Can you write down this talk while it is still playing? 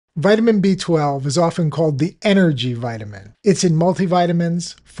Vitamin B12 is often called the energy vitamin. It's in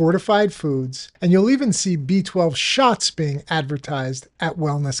multivitamins, fortified foods, and you'll even see B12 shots being advertised at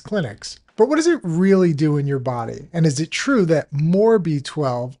wellness clinics. But what does it really do in your body? And is it true that more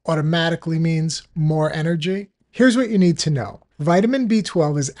B12 automatically means more energy? Here's what you need to know. Vitamin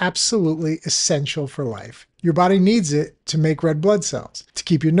B12 is absolutely essential for life. Your body needs it to make red blood cells, to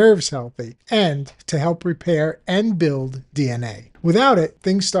keep your nerves healthy, and to help repair and build DNA. Without it,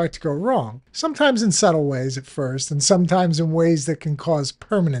 things start to go wrong, sometimes in subtle ways at first, and sometimes in ways that can cause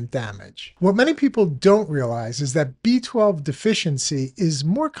permanent damage. What many people don't realize is that B12 deficiency is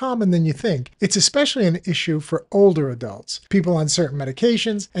more common than you think. It's especially an issue for older adults, people on certain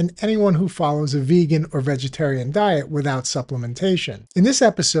medications, and anyone who follows a vegan or vegetarian diet without supplementation. In this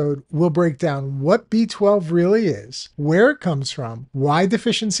episode, we'll break down what B12 really is, where it comes from, why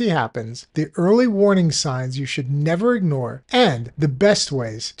deficiency happens, the early warning signs you should never ignore, and the best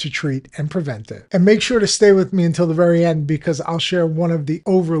ways to treat and prevent it. And make sure to stay with me until the very end because I'll share one of the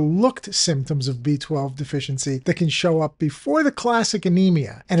overlooked symptoms of B12 deficiency that can show up before the classic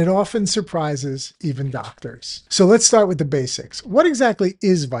anemia, and it often surprises even doctors. So let's start with the basics. What exactly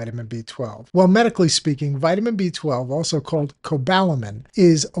is vitamin B12? Well, medically speaking, vitamin B12, also called cobalamin,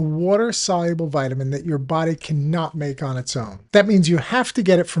 is a water-soluble vitamin that your body cannot make on its own. That means you have to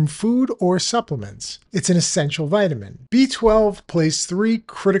get it from food or supplements. It's an essential vitamin. B12 plays three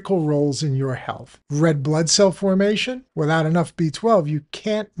critical roles in your health. Red blood cell formation. Without enough B12, you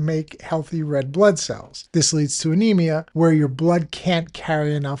can't make healthy red blood cells. This leads to anemia, where your blood can't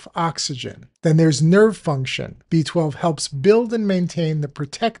carry enough oxygen. Then there's nerve function. B12 helps build and maintain the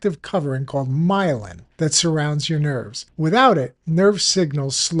protective covering called myelin that surrounds your nerves. Without it, nerve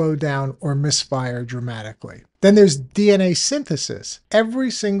signals slow down or misfire dramatically. Then there's DNA synthesis.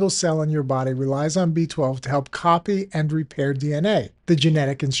 Every single cell in your body relies on B12 to help copy and repair DNA, the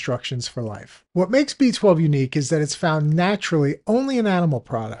genetic instructions for life. What makes B12 unique is that it's found naturally only in animal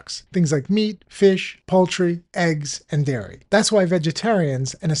products, things like meat, fish, poultry, eggs, and dairy. That's why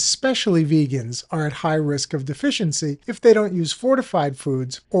vegetarians, and especially vegans, are at high risk of deficiency if they don't use fortified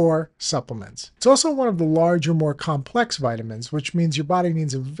foods or supplements. It's also one of the larger, more complex vitamins, which means your body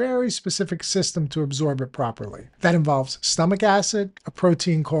needs a very specific system to absorb it properly. That involves stomach acid, a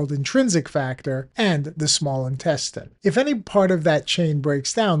protein called intrinsic factor, and the small intestine. If any part of that chain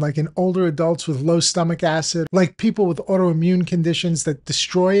breaks down, like in older adults with low stomach acid, like people with autoimmune conditions that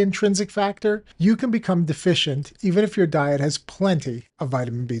destroy intrinsic factor, you can become deficient even if your diet has plenty of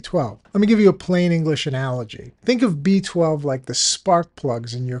vitamin B12. Let me give you a plain English analogy. Think of B12 like the spark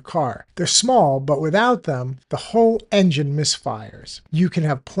plugs in your car. They're small, but without them, the whole engine misfires. You can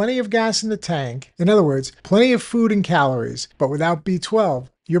have plenty of gas in the tank, in other words, plenty of food and calories, but without B12,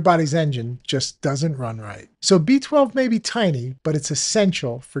 your body's engine just doesn't run right. So B12 may be tiny, but it's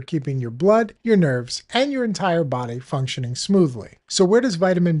essential for keeping your blood, your nerves, and your entire body functioning smoothly. So where does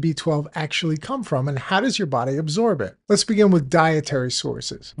vitamin B12 actually come from, and how does your body absorb it? Let's begin with dietary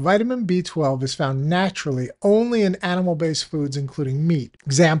sources. Vitamin B12 is found naturally only in animal-based foods, including meat.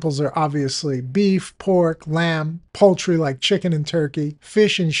 Examples are obviously beef, pork, lamb, poultry like chicken and turkey,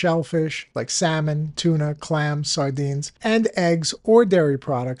 fish and shellfish like salmon, tuna, clams, sardines, and eggs or dairy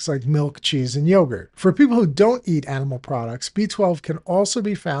products like milk, cheese, and yogurt. For people who don't eat animal products, B12 can also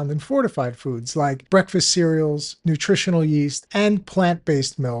be found in fortified foods like breakfast cereals, nutritional yeast, and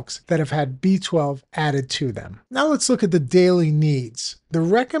plant-based milks that have had B12 added to them. Now let's look at the daily needs. The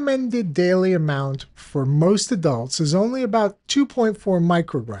recommended daily amount for most adults is only about 2.4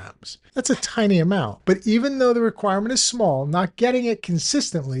 micrograms. That's a tiny amount, but even though the requirement is small, not getting it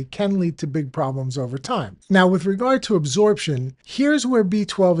consistently can lead to big problems over time. Now, with regard to absorption, here's where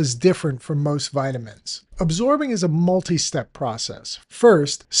B12 is different from most vitamins. Absorbing is a multi-step process.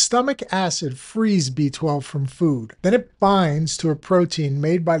 First, stomach acid frees B12 from food. Then it binds to a protein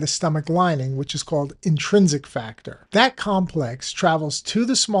made by the stomach lining, which is called intrinsic factor. That complex travels to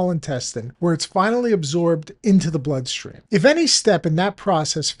the small intestine, where it's finally absorbed into the bloodstream. If any step in that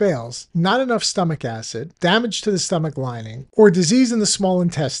process fails, not enough stomach acid, damage to the stomach lining, or disease in the small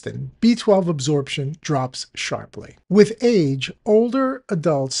intestine, B12 absorption drops sharply. With age, older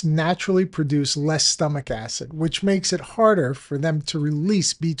adults naturally produce less stomach acid, which makes it harder for them to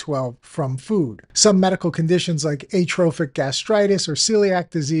release B12 from food. Some medical conditions like atrophic gastritis or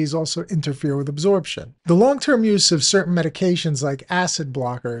celiac disease also interfere with absorption. The long-term use of certain medications like aspirin acid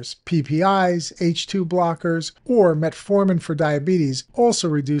blockers, PPIs, H2 blockers, or metformin for diabetes also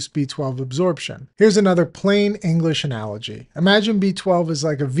reduce B12 absorption. Here's another plain English analogy. Imagine B12 is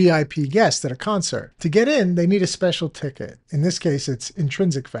like a VIP guest at a concert. To get in, they need a special ticket. In this case, it's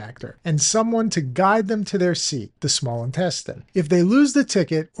intrinsic factor, and someone to guide them to their seat, the small intestine. If they lose the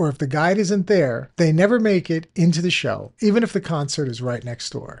ticket, or if the guide isn't there, they never make it into the show, even if the concert is right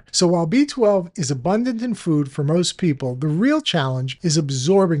next door. So while B12 is abundant in food for most people, the real challenge is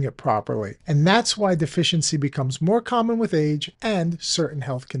absorbing it properly, and that's why deficiency becomes more common with age and certain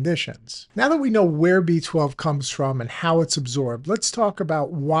health conditions. Now that we know where B12 comes from and how it's absorbed, let's talk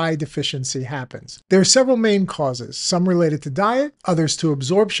about why deficiency happens. There are several main causes, some related to diet, others to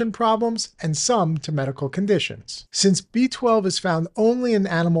absorption problems, and some to medical conditions. Since B12 is found only in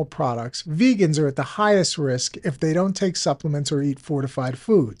animal products, vegans are at the highest risk if they don't take supplements or eat fortified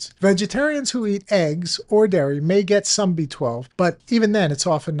foods. Vegetarians who eat eggs or dairy may get some B12, but even then it's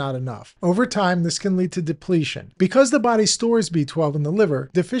often not enough. Over time, this can lead to depletion. Because the body stores B12 in the liver,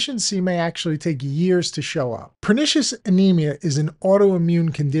 deficiency may actually take years to show up. Pernicious anemia is an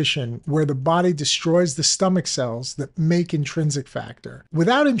autoimmune condition where the body destroys the stomach cells that make intrinsic factor.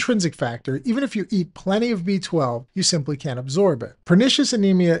 Without intrinsic factor, even if you eat plenty of B12, you simply can't absorb it. Pernicious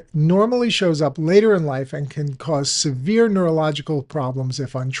anemia normally shows up later in life and can cause severe neurological problems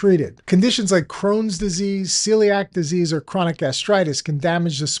if untreated. Conditions like Crohn's disease, celiac disease, or chronic gastritis can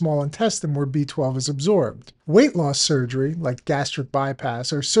damage the small intestine where B12 is absorbed. Weight loss surgery, like gastric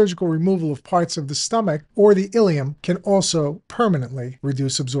bypass or surgical removal of parts of the stomach or the ileum, can also permanently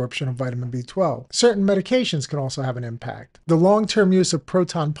reduce absorption of vitamin B12. Certain medications can also have an impact. The long-term use of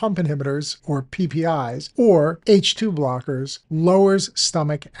proton pump inhibitors, or PPIs, or H2 blockers lowers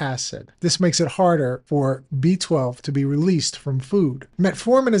stomach acid. This makes it harder for B12 to be released from food.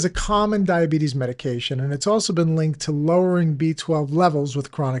 Metformin is a common diabetes medication, and it's also been linked to lowering B12 levels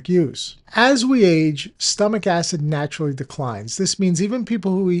with chronic use. As we age, stomach acid naturally declines. This means even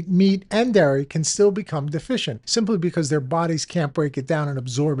people who eat meat and dairy can still become deficient, simply because their bodies can't break it down and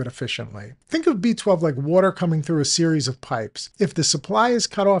absorb it efficiently. Think of B12 like water coming through a series of pipes. If the supply is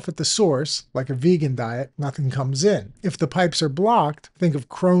cut off at the source, like a vegan diet, nothing comes in. If the pipes are blocked, think of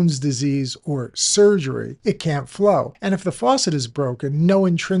Crohn's disease or surgery, it can't flow. And if the faucet is broken, no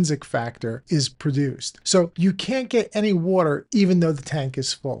intrinsic factor is produced. So you can't get any water even though the tank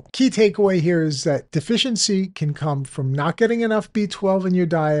is full. Key takeaway here is that deficiency can come from not getting enough B12 in your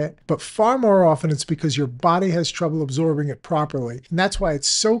diet, but far more often it's because your body has trouble absorbing it properly, and that's why it's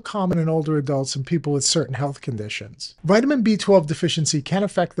so common in older adults and people with certain health conditions. Vitamin B12 deficiency can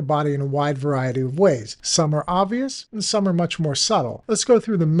affect the body in a wide variety of ways. Some are obvious, and some are much more subtle. Let's go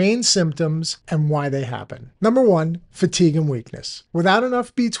through the main symptoms and why they happen. Number one, fatigue and weakness. Without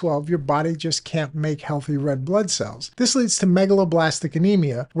enough B12, your body just can't make healthy red blood cells. This leads to megaloblastic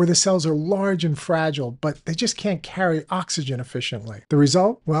anemia, where the cells are large and fragile, but they just can't carry oxygen efficiently. The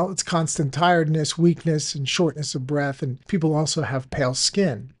result? Well, it's constant tiredness, weakness, and shortness of breath, and people also have pale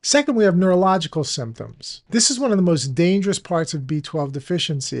skin. Second, we have neurological symptoms. This is one of the most dangerous parts of B12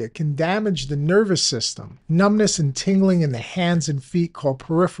 deficiency. It can damage the nervous system. Numbness and tingling in the hands and feet, called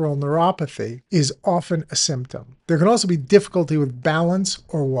peripheral neuropathy, is often a symptom. There can also be difficulty with balance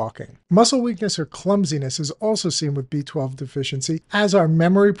or walking. Muscle weakness or clumsiness is also seen with B12 deficiency, as are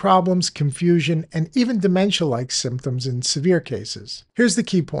memory problems, confusion, and even dementia-like symptoms in severe cases. Here's the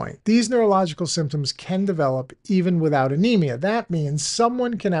key point. These neurological symptoms can develop even without anemia. That means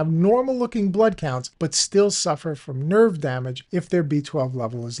someone can have normal-looking blood counts but still suffer from nerve damage if their B12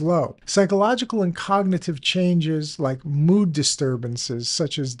 level is low. Psychological and cognitive changes like mood disturbances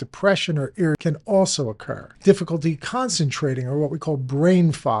such as depression or irritation can also occur. Difficulty concentrating, or what we call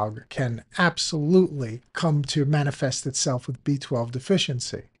brain fog, can absolutely come to manifest itself with B12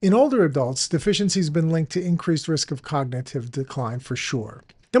 deficiency. In older adults, deficiency has been linked to increased risk of cognitive decline for sure.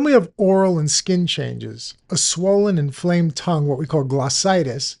 Then we have oral and skin changes, a swollen, inflamed tongue, what we call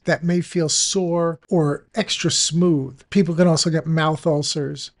glossitis, that may feel sore or extra smooth. People can also get mouth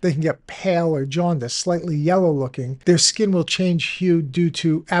ulcers. They can get pale or jaundiced, slightly yellow looking. Their skin will change hue due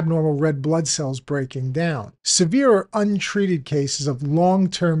to abnormal red blood cells breaking down. Severe or untreated cases of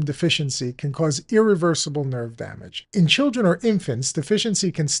long-term deficiency can cause irreversible nerve damage. In children or infants,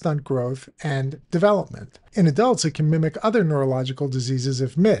 deficiency can stunt growth and development. In adults, it can mimic other neurological diseases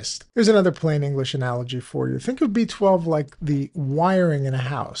if missed. Here's another plain English analogy for you. Think of B12 like the wiring in a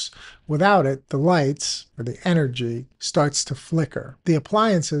house. Without it, the lights, or the energy, starts to flicker. The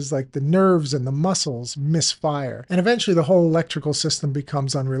appliances, like the nerves and the muscles, misfire, and eventually the whole electrical system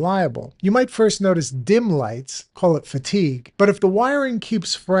becomes unreliable. You might first notice dim lights, call it fatigue, but if the wiring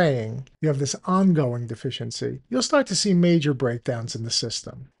keeps fraying, you have this ongoing deficiency, you'll start to see major breakdowns in the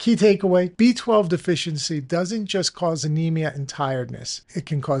system. Key takeaway, B12 deficiency doesn't just cause anemia and tiredness. It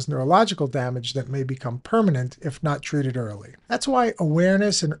can cause neurological damage that may become permanent if not treated early. That's why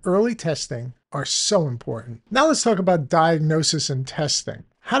awareness and early testing are so important. Now let's talk about diagnosis and testing.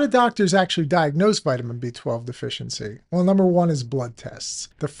 How do doctors actually diagnose vitamin B12 deficiency? Well, number one is blood tests.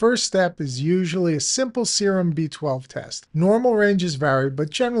 The first step is usually a simple serum B12 test. Normal ranges vary,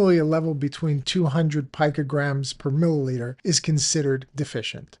 but generally a level between 200 picograms per milliliter is considered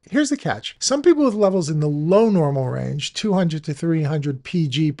deficient. Here's the catch. Some people with levels in the low normal range, 200 to 300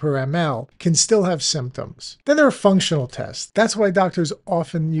 pg per ml, can still have symptoms. Then there are functional tests. That's why doctors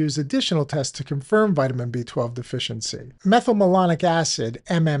often use additional tests to confirm vitamin B12 deficiency. Methylmalonic acid,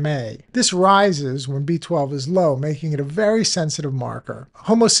 MMA. This rises when B12 is low, making it a very sensitive marker.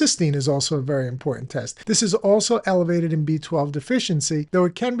 Homocysteine is also a very important test. This is also elevated in B12 deficiency, though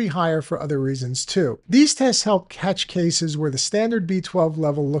it can be higher for other reasons too. These tests help catch cases where the standard B12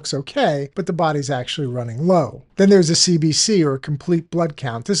 level looks okay, but the body's actually running low. Then there's a CBC, or a complete blood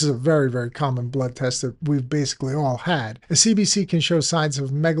count. This is a very, very common blood test that we've basically all had. A CBC can show signs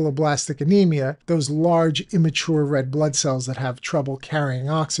of megaloblastic anemia, those large immature red blood cells that have trouble carrying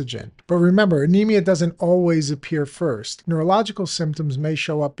oxygen. But remember, anemia doesn't always appear first. Neurological symptoms may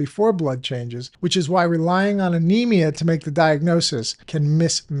show up before blood changes, which is why relying on anemia to make the diagnosis can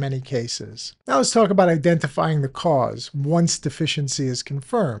miss many cases. Now let's talk about identifying the cause once deficiency is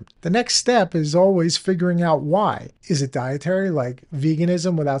confirmed. The next step is always figuring out why. Is it dietary, like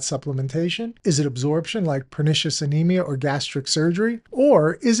veganism without supplementation? Is it absorption, like pernicious anemia or gastric surgery?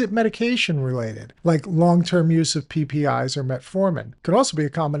 Or is it medication related, like long-term use of PPIs or metformin? Could also be a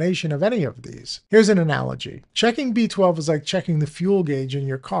combination of any of these. Here's an analogy. Checking B12 is like checking the fuel gauge in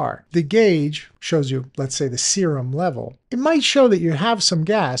your car. The gauge shows you, let's say, the serum level. It might show that you have some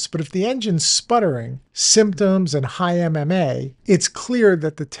gas, but if the engine's sputtering, symptoms, and high MMA, it's clear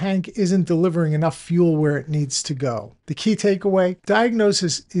that the tank isn't delivering enough fuel where it needs to go. The key takeaway,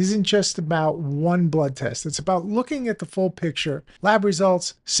 diagnosis isn't just about one blood test. It's about looking at the full picture, lab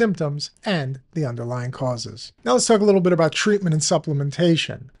results, symptoms, and the underlying causes. Now let's talk a little bit about treatment and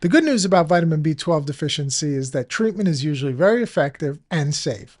supplementation. The good news about vitamin B12 deficiency is that treatment is usually very effective and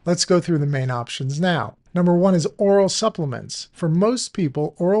safe. Let's go through the main options now. Number one is oral supplements. For most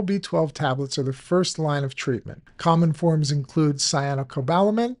people, oral B12 tablets are the first line of treatment. Common forms include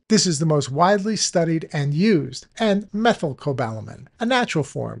cyanocobalamin. This is the most widely studied and used, and methylcobalamin, a natural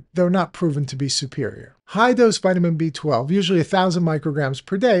form, though not proven to be superior. High-dose vitamin B12, usually 1,000 micrograms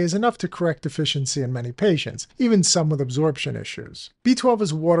per day, is enough to correct deficiency in many patients, even some with absorption issues. B12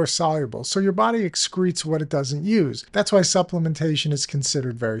 is water-soluble, so your body excretes what it doesn't use. That's why supplementation is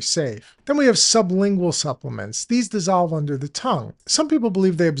considered very safe. Then we have sublingual supplements. These dissolve under the tongue. Some people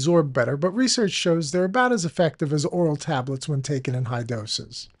believe they absorb better, but research shows they're about as effective as oral tablets when taken in high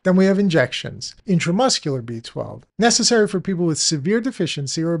doses. Then we have injections. Intramuscular B12, necessary for people with severe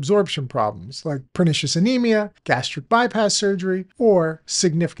deficiency or absorption problems, like pernicious anemia, gastric bypass surgery, or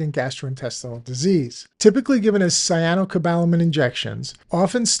significant gastrointestinal disease. Typically given as cyanocobalamin injections,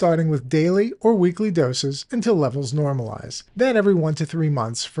 often starting with daily or weekly doses until levels normalize, then every 1 to 3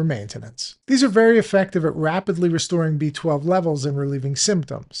 months for maintenance. These are very effective at rapidly restoring B12 levels and relieving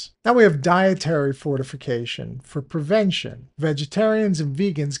symptoms. Now we have dietary fortification. For prevention, vegetarians and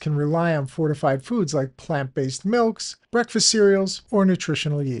vegans can rely on fortified foods like plant-based milks, breakfast cereals, or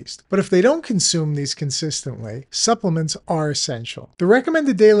nutritional yeast. But if they don't consume these consistently, supplements are essential. The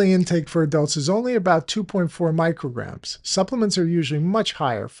recommended daily intake for adults is only about 2.4 micrograms. Supplements are usually much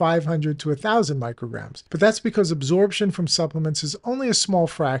higher, 500 to 1,000 micrograms, but that's because absorption from supplements is only a small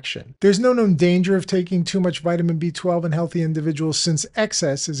fraction. There's no known danger of taking too much vitamin B12 in healthy individuals since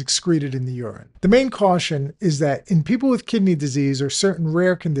excess is excreted in the urine. The main caution is that in people with kidney disease or certain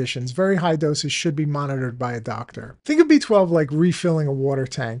rare conditions, very high doses should be monitored by a doctor. Think of B12 like refilling a water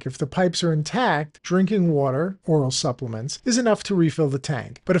tank. If the pipes are intact, drinking water, oral supplements, is enough to refill the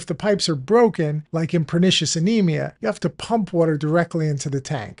tank. But if the pipes are broken, like in pernicious anemia, you have to pump water directly into the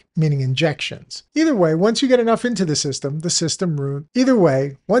tank, meaning injections. Either way, once you get enough into the system, the system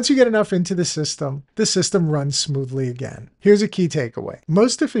runs smoothly again. Here's a key takeaway.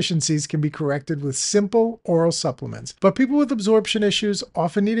 Most deficiencies can be corrected with simple oral supplements, but people with absorption issues often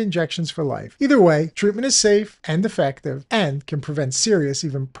often need injections for life. Either way, treatment is safe and effective and can prevent serious,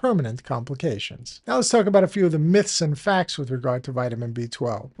 even permanent complications. Now let's talk about a few of the myths and facts with regard to vitamin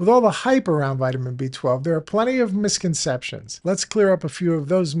B12. With all the hype around vitamin B12, there are plenty of misconceptions. Let's clear up a few of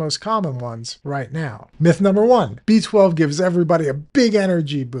those most common ones right now. Myth number 1, B12 gives everybody a big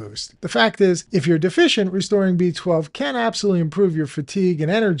energy boost. The fact is, if you're deficient, restoring B12 can absolutely improve your fatigue and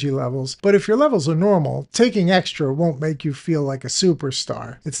energy levels, but if your levels are normal, taking extra won't make you feel like a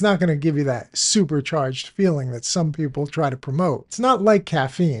superstar. It's not going to give you that supercharged feeling that some people try to promote. It's not like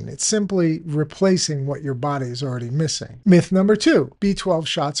caffeine. It's simply replacing what your body is already missing. Myth number 2, B12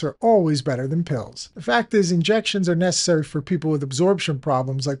 shots are always better than pills. The fact is, injections are necessary for people with absorption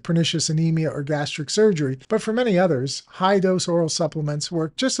problems like pernicious anemia or gastric surgery, but for many others, high-dose oral supplements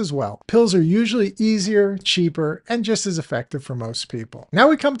work just as well. Pills are usually easier, cheaper, and just as effective for most people. Now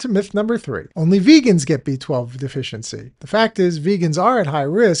we come to myth number 3. Only vegans get B12 deficiency. The fact is, vegans are at high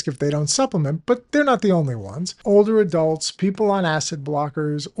risk if they don't supplement, but they're not the only ones. Older adults, people on acid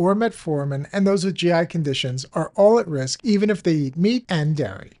blockers or metformin, and those with GI conditions are all at risk even if they eat meat and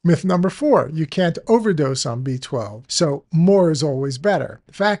dairy. Myth number 4, you can't overdose on B12, so more is always better.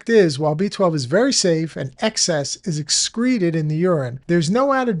 The fact is, while B12 is very safe and excess is excreted in the urine, there's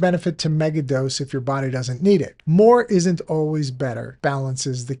no added benefit to megadose if your body doesn't need it. More isn't always better. Balance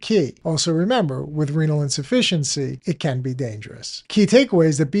is the key. Also remember, with renal insufficiency, it can be dangerous. Key takeaway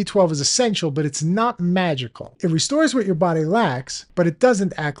is that B12 is essential, but it's not magical. It restores what your body lacks, but it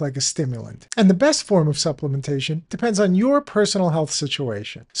doesn't act like a stimulant. And the best form of supplementation depends on your personal health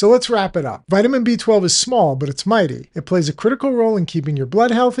situation. So let's wrap it up. Vitamin B12 is small, but it's mighty. It plays a critical role in keeping your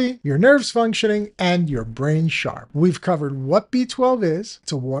blood healthy, your nerves functioning, and your brain sharp. We've covered what B12 is.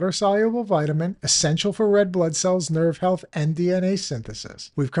 It's a water-soluble vitamin, essential for red blood cells, nerve health, and DNA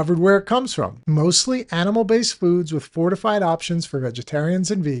synthesis. We've covered where it comes from, mostly animal-based foods with fortified options for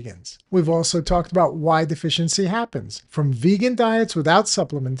vegetarians and vegans. We've also talked about why deficiency happens, from vegan diets without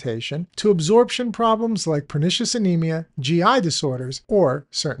supplementation to absorption problems like pernicious anemia, GI disorders, or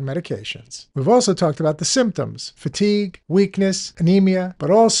certain medications. We've also talked about the symptoms, fatigue, weakness, anemia, but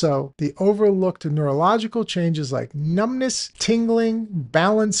also the overlooked neurological changes like numbness, tingling,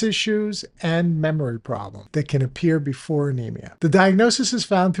 balance issues, and memory problems that can appear before anemia. The diagnosis is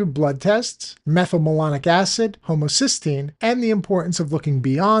found through blood tests, methylmalonic acid, homocysteine, and the importance of looking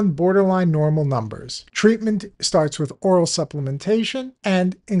beyond borderline normal numbers. Treatment starts with oral supplementation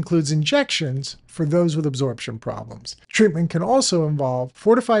and includes injections for those with absorption problems. Treatment can also involve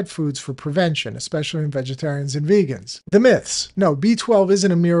fortified foods for prevention, especially in vegetarians and vegans. The myths. No, B12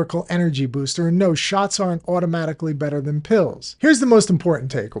 isn't a miracle energy booster, and no, shots aren't automatically better than pills. Here's the most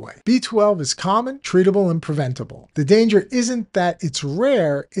important takeaway. B12 is common, treatable, and preventable. The danger isn't that it's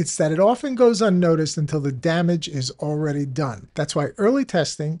rare, it's that it often goes unnoticed until the damage is already done. That's why early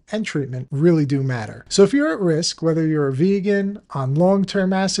testing and treatment really do matter. So if you're at risk, whether you're a vegan, on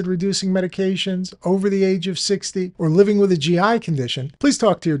long-term acid-reducing medications, over the age of 60, or living with a GI condition, please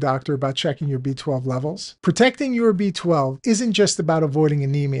talk to your doctor about checking your B12 levels. Protecting your B12 isn't just about avoiding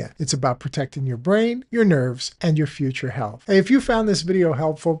anemia. It's about protecting your brain, your nerves, and your future health. Hey, if you found this video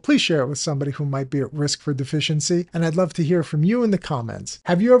helpful, please share it with somebody who might be at risk for deficiency, and I'd love to hear from you in the comments.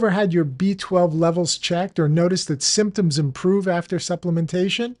 Have you ever had your B12 levels checked or noticed that symptoms improve after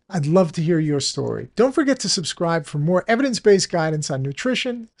supplementation? I'd love to hear your story. Don't forget to subscribe for more evidence-based guidance on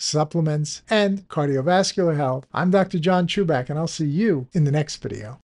nutrition, supplements, and cardiovascular health. I'm Dr. John Chuback, and I'll see you in the next video.